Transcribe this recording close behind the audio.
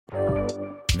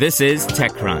This is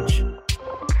TechCrunch.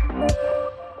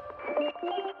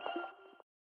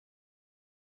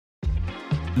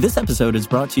 This episode is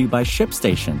brought to you by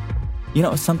ShipStation. You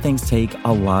know, some things take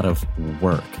a lot of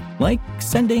work, like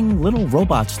sending little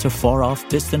robots to far-off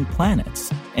distant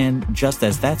planets. And just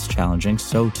as that's challenging,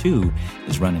 so too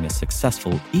is running a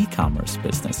successful e-commerce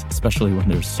business, especially when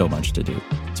there's so much to do.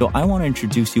 So I want to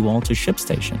introduce you all to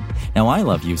ShipStation. Now, I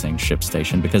love using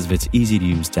ShipStation because of its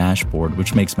easy-to-use dashboard,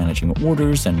 which makes managing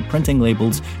orders and printing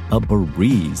labels a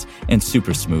breeze and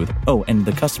super smooth. Oh, and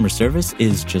the customer service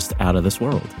is just out of this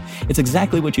world. It's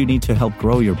exactly what you need to help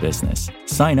grow your business.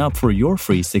 Sign up for your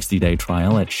free 60-day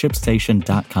trial at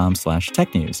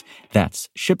shipstation.com/technews. That's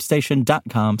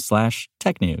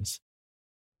shipstation.com/technews.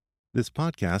 This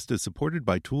podcast is supported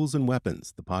by Tools and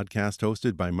Weapons, the podcast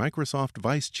hosted by Microsoft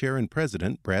Vice Chair and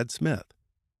President Brad Smith.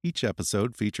 Each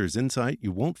episode features insight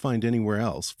you won't find anywhere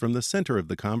else from the center of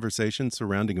the conversation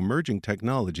surrounding emerging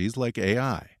technologies like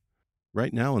AI.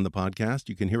 Right now in the podcast,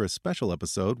 you can hear a special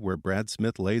episode where Brad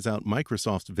Smith lays out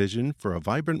Microsoft's vision for a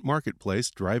vibrant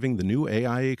marketplace driving the new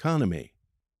AI economy.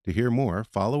 To hear more,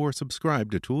 follow or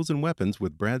subscribe to Tools and Weapons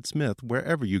with Brad Smith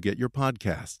wherever you get your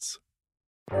podcasts.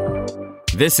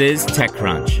 This is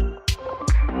TechCrunch.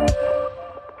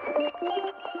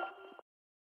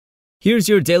 Here's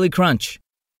your Daily Crunch.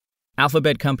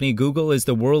 Alphabet company Google is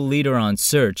the world leader on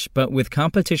search, but with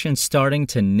competition starting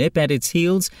to nip at its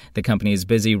heels, the company is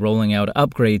busy rolling out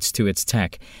upgrades to its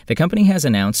tech. The company has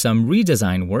announced some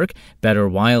redesign work, better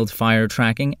wildfire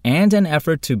tracking, and an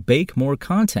effort to bake more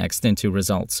context into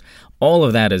results. All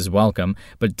of that is welcome,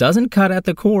 but doesn't cut at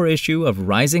the core issue of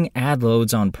rising ad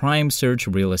loads on prime search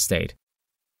real estate.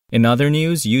 In other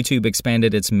news, YouTube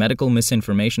expanded its medical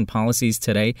misinformation policies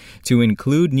today to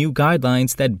include new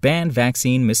guidelines that ban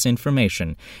vaccine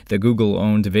misinformation. The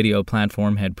Google-owned video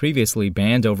platform had previously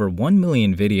banned over 1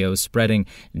 million videos spreading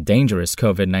dangerous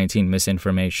COVID-19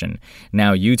 misinformation.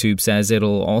 Now YouTube says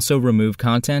it'll also remove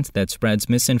content that spreads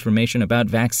misinformation about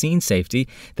vaccine safety,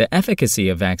 the efficacy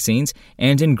of vaccines,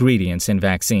 and ingredients in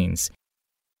vaccines.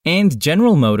 And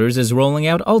General Motors is rolling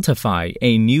out Ultifi,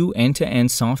 a new end-to-end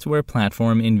software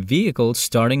platform in vehicles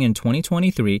starting in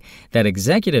 2023 that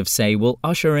executives say will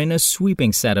usher in a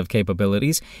sweeping set of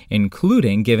capabilities,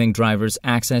 including giving drivers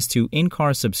access to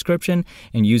in-car subscription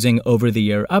and using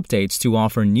over-the-air updates to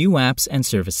offer new apps and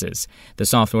services. The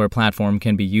software platform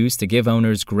can be used to give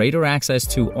owners greater access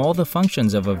to all the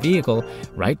functions of a vehicle,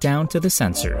 right down to the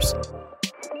sensors.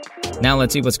 Now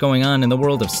let's see what's going on in the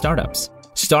world of startups.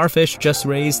 Starfish just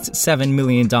raised $7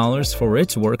 million for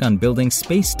its work on building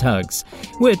space tugs,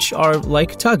 which are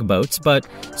like tugboats but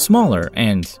smaller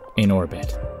and in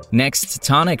orbit. Next,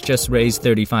 Tonic just raised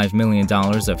 $35 million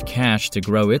of cash to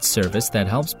grow its service that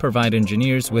helps provide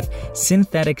engineers with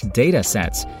synthetic data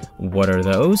sets. What are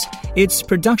those? It's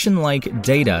production-like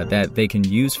data that they can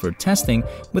use for testing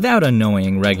without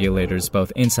annoying regulators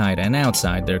both inside and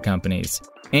outside their companies.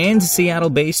 And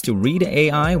Seattle-based Read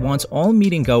AI wants all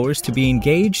meeting-goers to be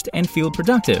engaged and feel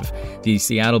productive. The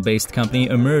Seattle-based company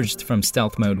emerged from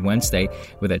stealth mode Wednesday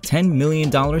with a $10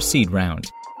 million seed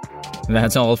round.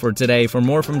 That's all for today. For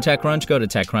more from TechCrunch, go to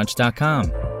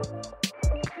TechCrunch.com.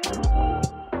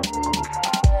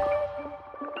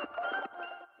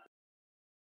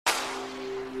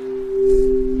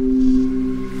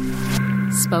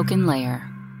 Spoken Layer.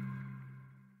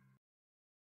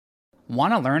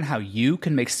 Want to learn how you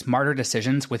can make smarter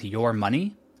decisions with your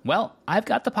money? Well, I've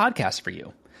got the podcast for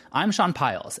you. I'm Sean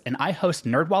Piles, and I host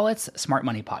NerdWallet's Smart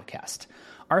Money Podcast.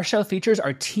 Our show features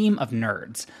our team of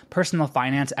nerds, personal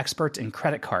finance experts in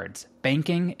credit cards,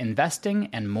 banking, investing,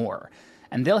 and more.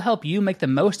 And they'll help you make the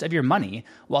most of your money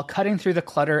while cutting through the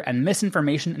clutter and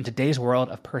misinformation in today's world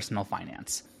of personal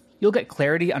finance. You'll get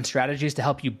clarity on strategies to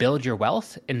help you build your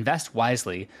wealth, invest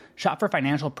wisely, shop for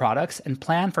financial products, and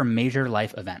plan for major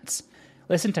life events.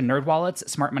 Listen to NerdWallet's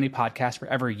Smart Money Podcast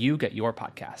wherever you get your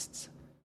podcasts.